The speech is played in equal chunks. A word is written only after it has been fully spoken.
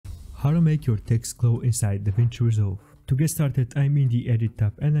How to make your text glow inside Davinci Resolve. To get started, I'm in the Edit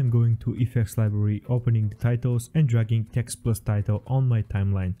tab and I'm going to Effects Library, opening the titles and dragging Text Plus Title on my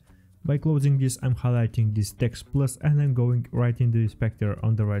timeline. By closing this, I'm highlighting this Text Plus and I'm going right in the inspector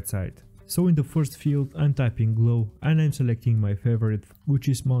on the right side. So in the first field, I'm typing glow and I'm selecting my favorite, which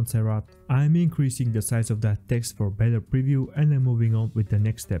is Montserrat. I'm increasing the size of that text for better preview and I'm moving on with the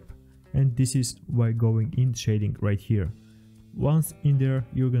next step. And this is by going in shading right here. Once in there,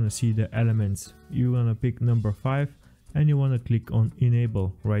 you're gonna see the elements. You're gonna pick number 5 and you wanna click on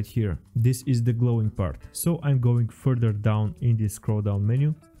enable right here. This is the glowing part. So I'm going further down in this scroll down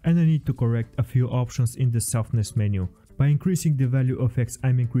menu and I need to correct a few options in the softness menu. By increasing the value of X,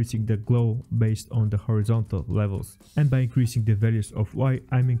 I'm increasing the glow based on the horizontal levels. And by increasing the values of Y,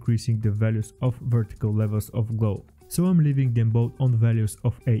 I'm increasing the values of vertical levels of glow. So I'm leaving them both on values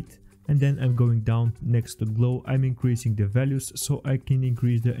of 8. And then I'm going down next to glow, I'm increasing the values so I can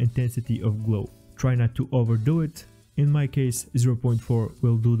increase the intensity of glow. Try not to overdo it. In my case, 0.4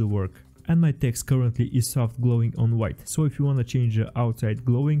 will do the work. And my text currently is soft glowing on white. So if you want to change the outside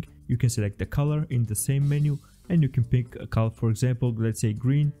glowing, you can select the color in the same menu. And you can pick a color, for example, let's say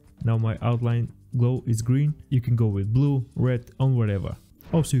green. Now my outline glow is green. You can go with blue, red, or whatever.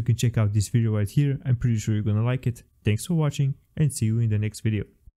 Also, you can check out this video right here. I'm pretty sure you're gonna like it. Thanks for watching and see you in the next video.